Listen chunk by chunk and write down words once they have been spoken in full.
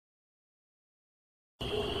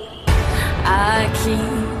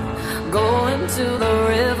keep going to the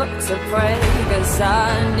river to pray, 'cause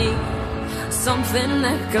I need something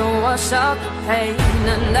that can wash out the pain.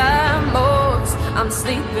 And I'm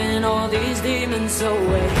sleeping all these demons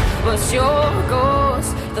away, but your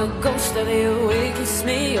ghost, the ghost of you, it keeps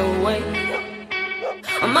me awake.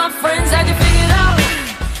 My friends had you figured out,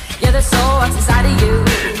 yeah, there's so what's inside of you.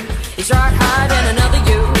 You tried hiding another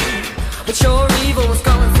you, but your evil was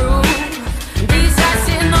coming through. These guys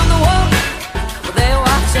sitting on the wall, well, they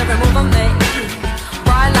watch every move I make.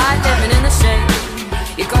 Bright light living in the shade,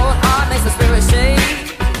 your cold heart makes the spirit shake.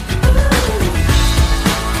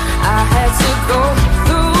 I had to go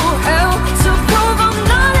through hell to prove I'm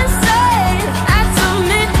not insane. Had to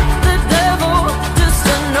meet the devil just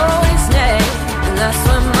to know his name. And that's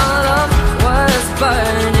when my love was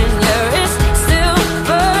burning, yeah, it's still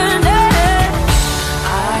burning.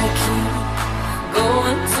 I keep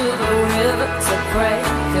going to the river to pray,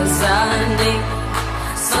 'cause I need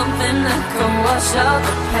something that can wash out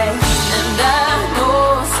the pain. And I know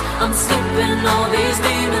I'm sleeping all these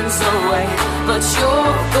demons away, but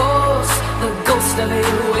you're gone.